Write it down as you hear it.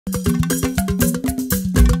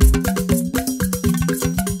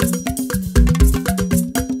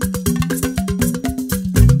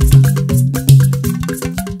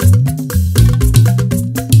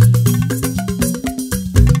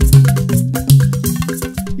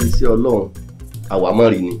Ọlọ́run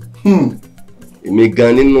àwámọ̀rì ni èmi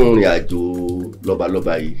gan nínú ìrìn àjò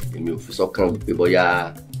lọ́balọ́ba yìí èmi ò fi sọ́kàn wípé bóyá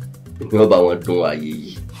èmi ọba wọn dùn ààyè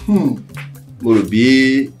yìí mo rò bí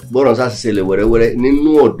bọ́rọ̀ sá ṣẹlẹ̀ wẹ́rẹ́wẹ́rẹ́ nínú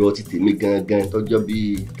ọ̀dọ́ ti tèmi gangan tọ́jọ́ bí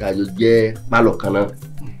kájọ jẹ́ pálọ̀ kan náà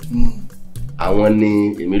àwọn ni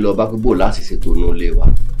èmi lọ bá pípò láti ṣètò inú ilé wa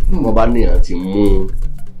wọ́n bá ní àti mú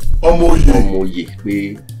ọmọ òye pé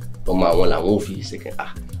ọmọ àwọn làwọn ò fi ṣèkẹ́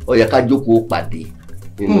ó yẹ ká jókòó pàdé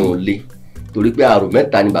nínú ilé torí pé àrò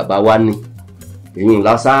mẹ́ta ni bàbá wa ní èyí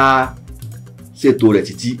ńlá sá ṣètò rẹ̀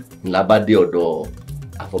títí ńlá bá dé ọ̀dọ̀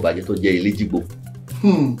àfọ̀bàjẹ́ tó jẹ́ Eléjìgbò.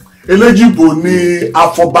 Eléjìgbò ni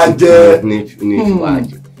àfọ̀bàjẹ́ ní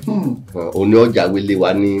fúwájẹ́ òní ọjà wele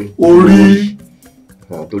wa ní orí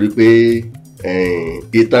torí pé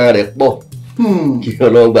ìtàn rẹ̀ pọ̀ kí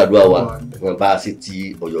Ọlọ́run gbàdúrà wa wọn bá a ṣe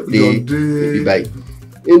ti Ọ̀yọ́ dé ibi báyìí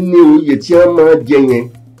ẹni oyè tí wọ́n máa jẹ yẹn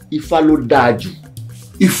Ifá ló dáa jù.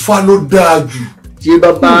 Ifá ló dáa jù. tí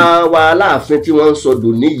bàbá wa Aláàfin tí wọ́n ń sọ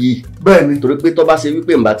dòní yìí bẹ́ẹ̀ni torí pé tó bá ṣe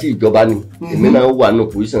wípé ǹbá tí ìjọba ni èmi náà wà ní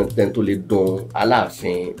position ten tó lè dùn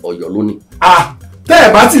Aláàfin Ọ̀yọ́ lónìí. tẹ́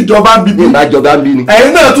ẹ̀ bá ti jọba ń bí ní ìbájọba ń bí ni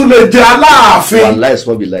ẹ̀yin náà tún lè jẹ Aláàfin. wàláì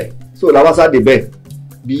sọ bí láì so làwọn sáà dé bẹ́ẹ̀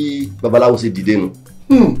bí babaláwo ṣe dìde nu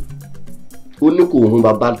ó ní kò hun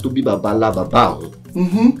bàbá tó bí bàbá ńlá bàbá àwọn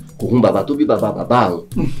kò hun bàbá tó bí bàbá bàbá àwọn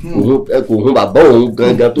kò hun bàbá òun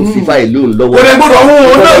gangan tó fi fáìlì òun lọ́wọ́. kò lè gbọ́dọ̀ hun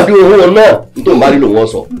òun náà. kò lè hun òun náà nítorí bá rí lòun ó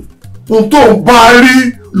sọ. ohun tó ń bá rí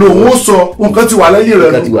lòun ó sọ nǹkan ti wà lẹ́yìn rẹ̀.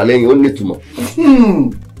 nǹkan ti wà lẹ́yìn ó ní ìtumọ̀.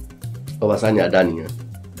 ọba sani àdánìyàn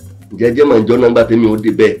jẹ́jẹ́ mọ̀ ìjọ náà gbà tẹ́mi ó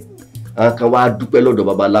dé bẹ́ẹ̀ àwọn kan wá dúpẹ́ lọ́dọ̀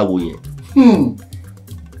babaláwo yẹn.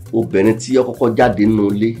 obìnrin tí ó kọ́kọ́ jáde nínú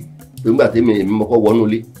ilé nígbà tẹ́mi èmi mọ́kọ́ wọnú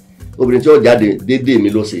ilé obìnrin tí ó jáde déédéé mi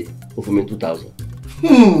ló ṣe ó fún mi 2000.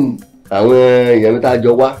 àwọn èèyàn mi tá a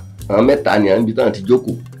jọ wá àwọn mẹ́ta ni à ń bi tán ti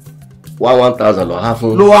jókòó wá 1000 lọ há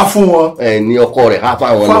fún. ló wá fún wọn. ní ọkọ rẹ̀ há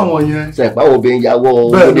fáwọn náà fáwọn yẹn. sẹ́yìn pàwọn obìnrin yàwọ́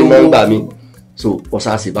ọmọdé náà ń gbà mí so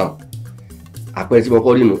ọ̀sà sì bá wọn. àpẹẹrẹ tí mo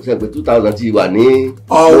kọ́ nínú sẹ́yìn pé 2000 ti wà ní.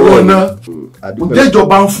 ọ̀wọ́ náà ǹjẹ́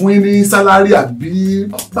ìjọba ń fún yín ní sálárì àbí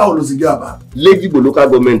báwo ló sì gé àbá. Léjìgbò local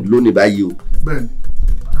government lónìí báyìí o. bẹ́ẹ̀ni.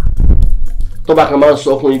 tọ́ba kan máa ń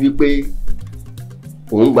sọ fún yín wípé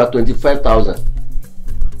òun gba 25,000.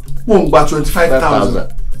 òun gba 25,000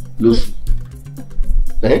 lóṣù.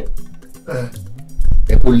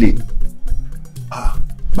 ẹ kó lè.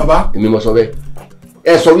 bàbá. èmi mo sọ bẹ́ẹ̀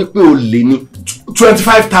ẹ sọ wípé o lè ní.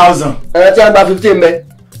 25,000. ẹ tí a gba 15 mẹ́.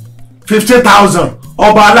 50,000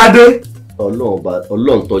 ọba aládé.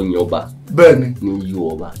 ọlọ́run tó yan ọba. bẹ́ẹ̀ni. ní yọ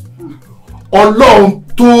ọba. ọlọ́run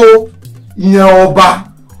tó yan ọba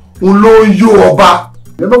òun ló ń yó ọba.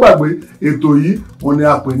 ẹ má gbàgbé ètò yìí òun ni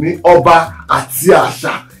a pè ní ọba àti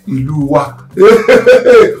àṣà ìlú wa.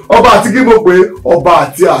 ọba àti kí mo pè ọba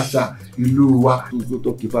àti àṣà ìlú wa.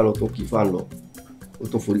 tó kí fáwọn tó kí fáwọn lọ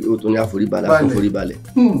ó tó ní àforíbalẹ̀ àforíbalẹ̀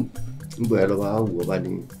nígbà yẹn lọ́ba wù ọba ni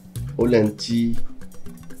ó lẹ́nu tí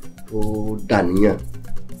ó dàníyàn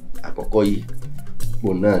àkọ́kọ́ yìí pò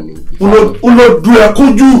náà ni. ó lọ du ẹkún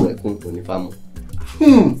jù. ẹkún kò ní fámù.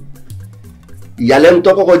 ìyàlẹ́nu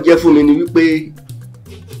tó kọ́kọ́ jẹ́ fún mi ni wípé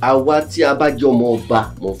àwa tí a bá jẹ́ ọmọ ọba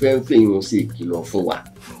mo fẹ́ ń fèyàn ṣe ìkìlọ̀ fún wa.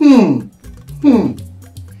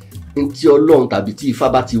 n tí Ọlọ́run tàbí tí Ifá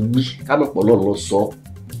bá ti wí ká mọ̀ pọ̀ lọ́run lọ sọ.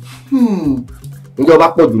 ǹjọ́ bá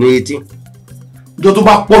pọ̀ jù ní 18. ǹjọ́ tó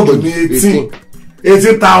bá pọ̀ jù ní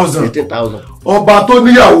 18,000. 18,000. ọba tó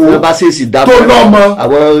níyàwó tó lọ́mọ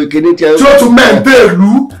àwọn kìíní tí ó tún mẹ́ǹtẹ́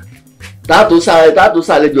ìlú. táàtò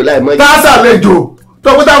sàlejò láì mọ́. táàsàlejò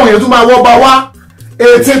tọ́pẹ́ táwọn èèyàn tún máa wọ́ bá wá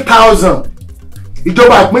 18,000.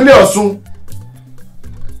 ìjọba ìpínlẹ̀ Ọ̀ṣun.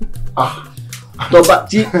 tọba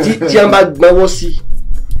tí a bá gbẹ́wọ́ sí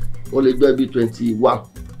ó lè gbẹ́ bí 21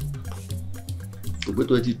 kò pé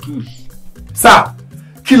 22. sá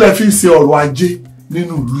kí lẹ fi ṣe ọrọ̀ ajé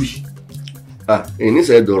nínú ìlú yìí.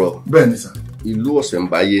 Inisa Edoro. bẹ́ẹ̀ni sá. ìlú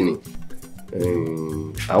ọ̀sẹ̀ǹbáyé ni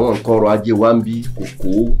àwọn nǹkan ọrọ̀ ajé wa ń bí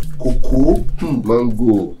kòkó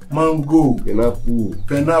mango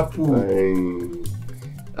pineapple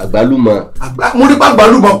àgbálùmọ̀. mo nípa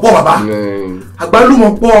àgbálùmọ̀ pọ̀ bàbá.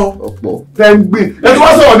 àgbálùmọ̀ pọ̀ tẹ́ǹgbìn. ẹ tí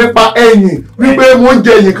wọ́n sọ̀rọ̀ nípa ẹ̀yìn wípé mo ń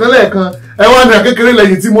jẹ ẹ̀yìn kan lẹ́ẹ̀kan ẹ wá ní akékeré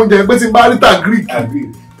lẹ́yìn tí mo ń jẹ pé tí n bá rí ta greek.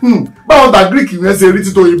 báwọn ta greek yẹn ṣe rí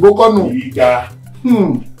títò òyìnbó kọ́nù. ìjà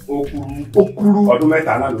ó kúrú ọdún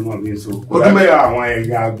mẹ́ta náà ló náà ní so kò dábẹ́ àwọn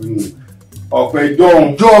ẹ̀yà agbóhùn ọ̀pẹ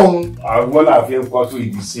jọ̀hún àwọn làfi ń kọ́ tó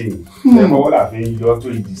ìdí sí i ẹ̀mọ́ wọ́n làfi ń yọ tó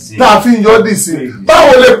ìdí sí i. láàfi ń yọ dì sí i.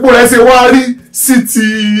 báwo lè po rẹ̀ ṣe wá rí sí ti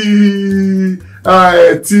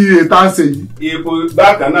ètò àṣẹ yìí. epo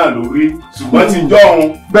bákan náà ló rí ṣùgbọ́n ti jọ̀hún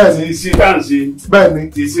bẹ́ẹ̀ni ti ṣe táǹṣe bẹ́ẹ̀ni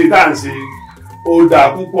ti ṣe táǹṣe ó dáa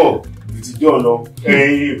púpọ̀ ti jọ lọ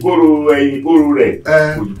ẹyin kóró rẹ̀ kò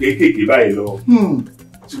ju kéékèèké báyìí lọ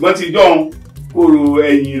ṣùgbọ́n ti jọ kóró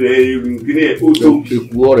ẹyin rẹ̀ kíní ẹ̀ ó tóbi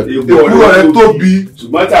èkúọ́ rẹ̀ tóbi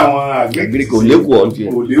ṣùgbọ́n táwọn àgbẹ̀ kò lékùọ́ ọ̀ntì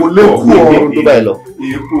kò lékùọ́ tó báyìí lọ.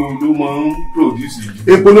 epo ló máa ń produce.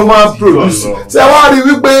 epo ló máa ń produce ṣé wàá rí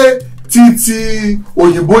wípé ti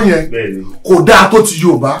òyìnbó yẹn kò dáa tó ti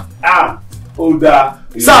Yorùbá. Ó dáa.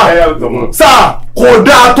 sáà kò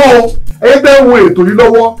dáa tó ẹ̀yin tẹ́ ń wo ètò yìí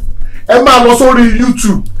lọ́wọ́ ẹ máa lọ sórí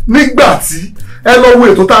YouTube nígbà tí ẹ lọ wo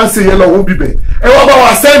ètò tá à ń ṣe yẹn lọ wo bíbẹ̀ ẹ wá bá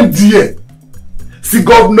wa sẹ́ǹdì ẹ̀ sí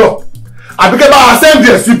gọ́vnọ̀ àbí kẹ́ bá wa sẹ́ǹdì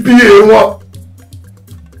ẹ̀ sí PA wọn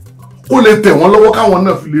kó lè tẹ̀ wọ́n lọ́wọ́ káwọn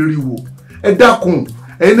náà fi lè rí wò ẹ dákun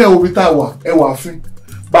ẹ̀yin náà wo bí tá a wà ẹ wà fín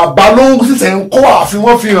bàbá ló ń ṣiṣẹ́ ń kọ́ àfin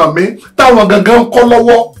wọ́n fi hàn mí táwọn gangan ń kọ́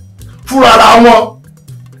lọ́wọ́ fúnra wọn.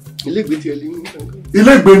 ilé ìgbé tiẹ̀ lé ní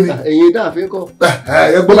ilé ìgbé ni. ẹ̀yin dáàfin kọ́.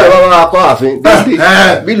 ẹgbẹ́ bá wa kọ́ àfin.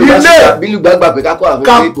 bílù gbàgbà pé ká kọ́ àfin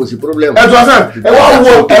pé kò sí pírọ́blẹ́mù. ẹ tó a sẹ́n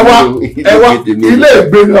ẹ wá ilé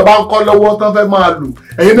ìgbé ni bàbá ń kọ́ lọ́wọ́ tán fẹ́ máa lò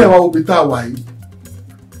ẹ̀yin náà wá wo bí tá a wà yìí.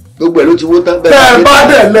 gbogbo ẹ̀ ló ti wó tán. tẹ́ ẹ bá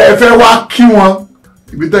dẹ̀ lẹ́ fẹ́ wá kí wọn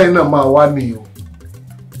ibi tẹ́yin náà máa wá nìyí o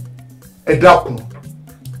ẹ dákun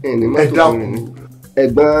ẹ dákun.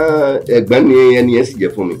 ẹ̀gbọ́n ni ẹni yẹn sì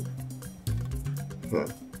jẹ́ fún mi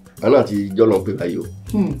àwọn náà ti jọlọ pé báyìí o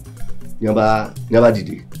ní a bá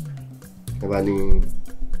dìde ní a bá ní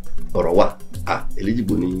ọ̀rọ̀ wà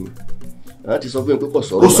Elégìgbò ni àwọn ti sọ fún mi pé kò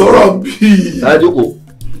sọ̀rọ̀ bíi lájókòó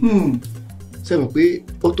sẹ́mi pé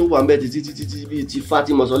ó tó wà mẹ́ títí bíi ti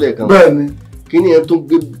Fatima sọ lẹ́ẹ̀kan bẹ́ẹ̀ni kí ni ẹ tó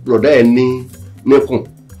gbé bùrọ̀dá ẹ̀ níkùn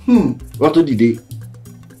wọ́n tó dìde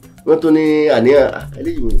wọ́n tó ní àníyàn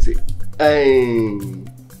Elégìgbò ní ṣe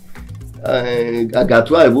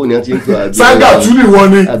àgàtú àìbò ni wọ́n ti ń pè àbí ságàtú ni wọ́n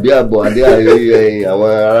ni àbí àbọ̀ àdé àwọn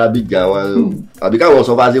arábìjà àwọn àbí káwọn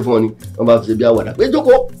sọ fáṣẹ fún ọ ni wọ́n bá fi ṣe bí àwàdà pé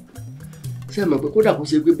jókòó ṣe mọ̀ pé kódà kó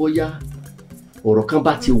ṣe pé bóyá ọ̀rọ̀ kan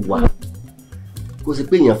bá ti wà kó ṣe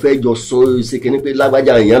pé èèyàn fẹ́ jọ sọ ṣe kínní pé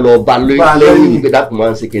lágbájá èèyàn lọ bá lẹ́yìn pé dákùn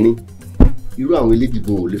máa ń ṣe kínní irú àwọn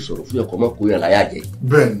Elégìgbò ò lè sọ̀rọ̀ fún ọkọ̀ mọ́ kó yàn láyà jẹ.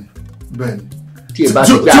 bẹ́ẹ̀ni tí ẹ bá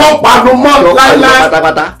ti pé pàdé mọ́ láíláí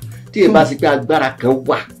pátápátá tí ẹ bá ti pé agbára kan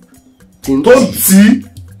wà tó tí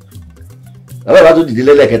àwọn ìbá tó dìde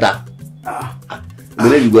lẹ́lẹ́kẹta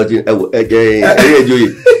Elégìgbò ti ẹ̀yẹ ìjòyè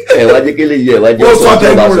ẹ̀wá jẹ́ kélé yìí ẹ̀wá jẹ́ ọ̀sán tó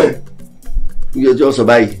bá sọ iye tí wọ́n sọ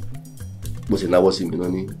báyìí mo sì náwó sí mi náà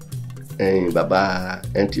ní bàbá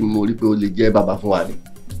ẹni tí mo rí pé ó lè jẹ́ bàbá fún wa ni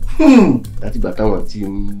láti gbà táwọn tí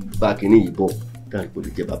ń bá kínní yìí bọ̀ táwọn ìpò lè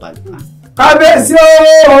jẹ́ bàbá ni. kábíyèsí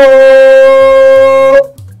ooo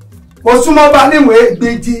mo súnmọ́ bá níwèé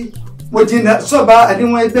gbèjì mo jìnnà sọ́ba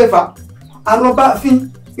àdéhùn ẹgbẹ́fà àrọ́bá fín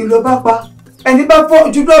ìlọ́ba pa ẹni bá fọ́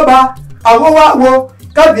ojúdọ́ba àwọn wá wo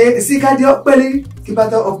kábíyèsí kájí ọ̀pẹ́lẹ́ kí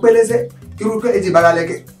bàtà ọ̀pẹ́lẹ́sẹ̀ irúfẹ́ èjì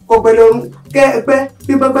bàrálẹ̀kẹ̀ ọ̀pẹ́lẹ́ ọ̀run kẹ́ ẹ̀pẹ́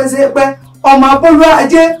bí pẹ́pẹ́ sí ẹ̀pẹ́ ọmọ abọ́lú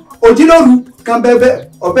ajé òjìlóru kan bẹ́ẹ̀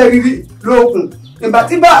ọ̀bẹ rírí lóòkùn ìgbà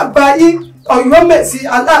tí bá ba yí Ọ̀yọ́ Mèsì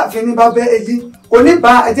Aláàfin ní bàbá èyí kò ní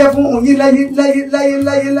bá ẹjẹ́ fún òyìn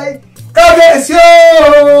láyé kábíyèsí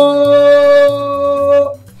ooo.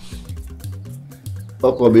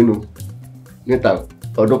 ọkọ bínú níta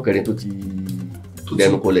ọdún kẹrin tó ti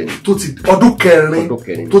dẹnu kọlẹ̀ ni. ọdún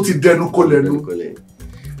kẹrin tó ti dẹnu kọlẹ̀ ni.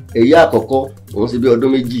 èyí àkọ́kọ́ òun ṣe bí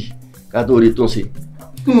ọdún méjì ká tó rí tó ń ṣe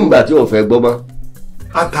nígbà tí òun fẹ́ gbọ́ mọ́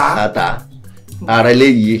ata ara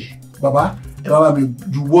eléyìí. bàbá ẹ wá bá mi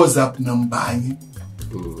ju WhatsApp nọ́mbà yín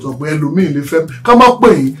tọ̀pọ̀ ẹlòmíì lè fẹ́ ká má pè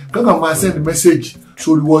yín kankan máa send message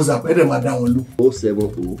sórí WhatsApp ẹ̀ dẹ̀ máa dá wọn lò.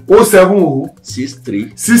 070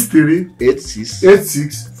 63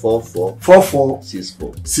 86 44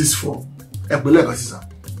 64 ẹ pè lẹ́ẹ̀kan sísá.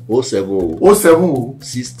 070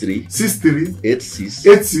 63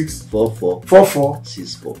 86 44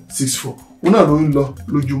 64 wọn náà ló ń lọ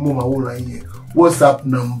lójúmọ́ àwòrán yẹn WhatsApp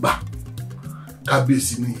nọ́mbà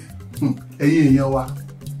kábíyèsí nìyẹn ẹ̀yin èèyàn wa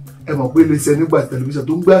ẹ mọ̀ pé iléeṣẹ́ nígbà tẹlifíṣàn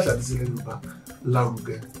tó ń gbé àṣà àti ìṣẹ̀lẹ̀ Yorùbá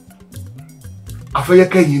lárugẹ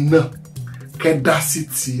afẹ́yẹ́kẹ́yìn náà kẹ́ dá sí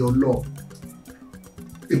ti Ọlọ́run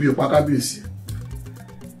ebi ò pa kábíyèsí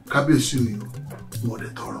òyìnbó wọn lè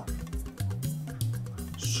tọrọ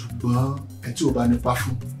ṣùgbọ́n ẹ tí ò bá nípa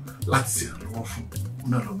fún láti ṣèrànlọ́wọ́ fún un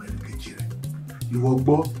náà lọ́mọ ẹni kejì rẹ̀ ìwọ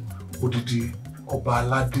gbọ́ odidi ọba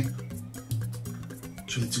aládé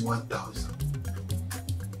 21,000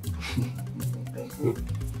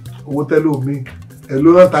 owó tẹ́lẹ̀ omi ẹ̀ ló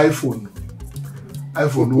rántà iPhone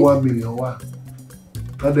 1 million wá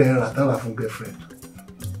tọ́dẹ̀ ẹ̀ rà tánra fún girlfriend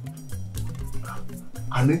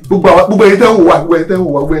àní gbogbo ẹ̀yin tẹ́ ń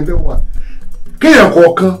wò wá kéèyàn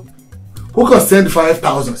kọ̀ọ̀kan kó kàn send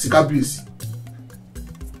 5,000 sí kábíyèsí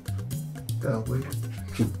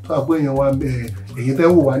tó àpò èèyàn wá ẹ̀yin tẹ́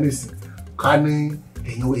ń wò wá nísìn ká ní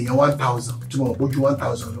èèyàn 1000 tí mo mọ̀ pójú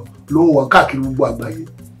 1000 lọ ló ń wọ káàkiri gbogbo àgbáyé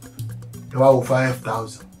ẹ wá wo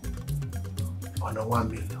 5000 ọ̀nà 1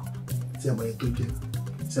 million tí ẹ̀ mọ̀ yẹn tó jẹ́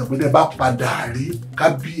tí ẹ̀ pé tẹ́ bá padà rí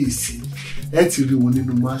kábíyèsí ẹ ti rí wọn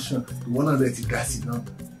nínú mansion ìwọ náà rẹ ti dá sí náà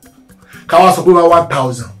ká wá sọ pé wá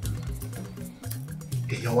 1000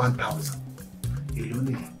 èèyàn 1000 èló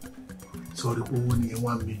nìyẹn sọ̀rọ̀ pé owó nìyẹn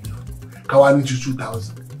 1 million ká wá ní 2000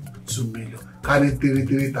 2 million ká ní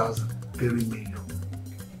 3000 3 million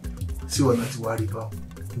sí ọ̀nà tí wàá rí báwọn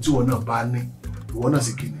tí wọn náà bá ní ìwọ náà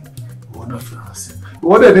sì kíni ìwọ náà fi hàn sí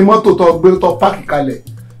ìwọ dẹ̀ ní mọ́tò tó gbé tó páàkì kalẹ̀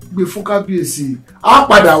gbé fún kábíyèsí á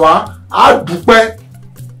padà wá á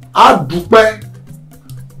dúpẹ́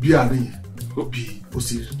bí àárín yẹn bí ó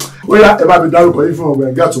sì rí. ó yá ẹ bá mi dárúkọ yìí fún ọgbà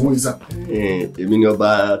ẹgbẹ́ àtúnwò ìsà. èmi ni ọba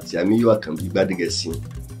Tìámíyù Àkànbí Gbádégẹ̀sì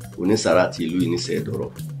onísàrà ti ìlú Inisa Edoro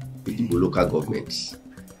ìdìbò local government.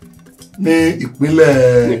 ní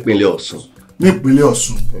ìpínlẹ̀ Ọ̀ṣun. ní ìpínlẹ̀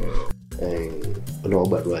Ọ̀ṣun. Ọlọ́run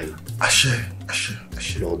gbàdúrà yìí. àṣẹ.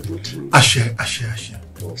 Lọ́ọ́ dùn tì mí. àṣẹ.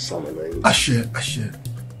 Lọ́ọ́ sàmọ̀nà yìí. àṣẹ.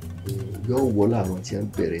 yóò wọlé àwọn tí wọ́n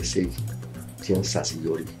bẹ̀rẹ̀ iṣẹ́ yìí tí wọ́n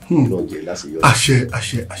ṣàṣeyọrí lọ́ọ́ jẹ́ láṣeyọrí.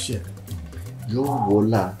 àṣẹ. yóò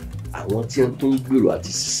wọlé àwọn tí wọ́n tó ń gbèrò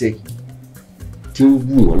àti ṣiṣẹ́ tí ń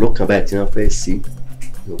wù wọ́n lọ́kàn báyìí tí wọ́n fẹ́ ṣe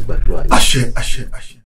yóò gbàdúrà yìí. àṣẹ.